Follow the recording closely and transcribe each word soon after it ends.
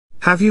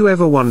Have you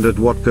ever wondered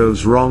what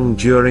goes wrong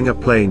during a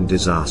plane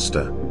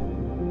disaster?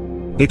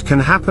 It can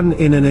happen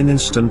in an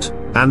instant,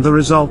 and the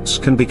results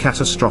can be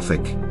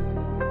catastrophic.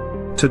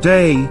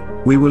 Today,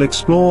 we will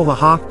explore the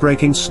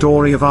heartbreaking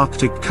story of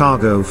Arctic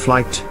cargo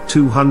Flight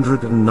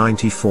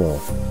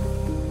 294.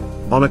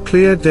 On a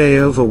clear day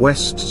over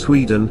West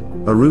Sweden,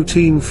 a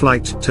routine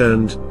flight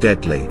turned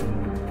deadly.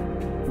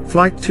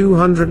 Flight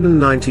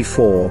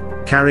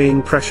 294,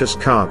 carrying precious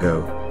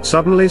cargo,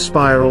 suddenly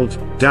spiraled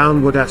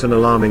downward at an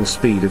alarming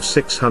speed of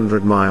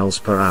 600 miles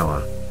per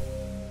hour.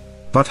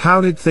 But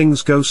how did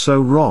things go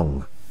so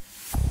wrong?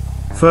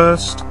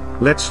 First,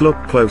 let's look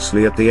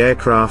closely at the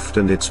aircraft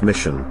and its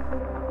mission.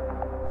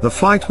 The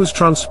flight was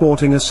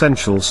transporting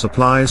essential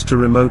supplies to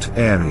remote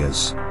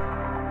areas.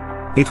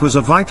 It was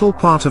a vital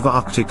part of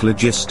Arctic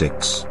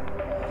logistics.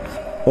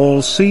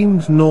 All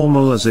seemed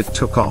normal as it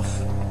took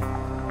off.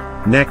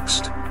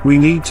 Next, we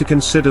need to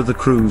consider the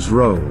crew's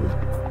role.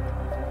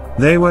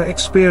 They were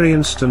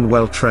experienced and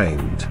well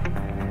trained.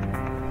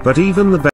 But even the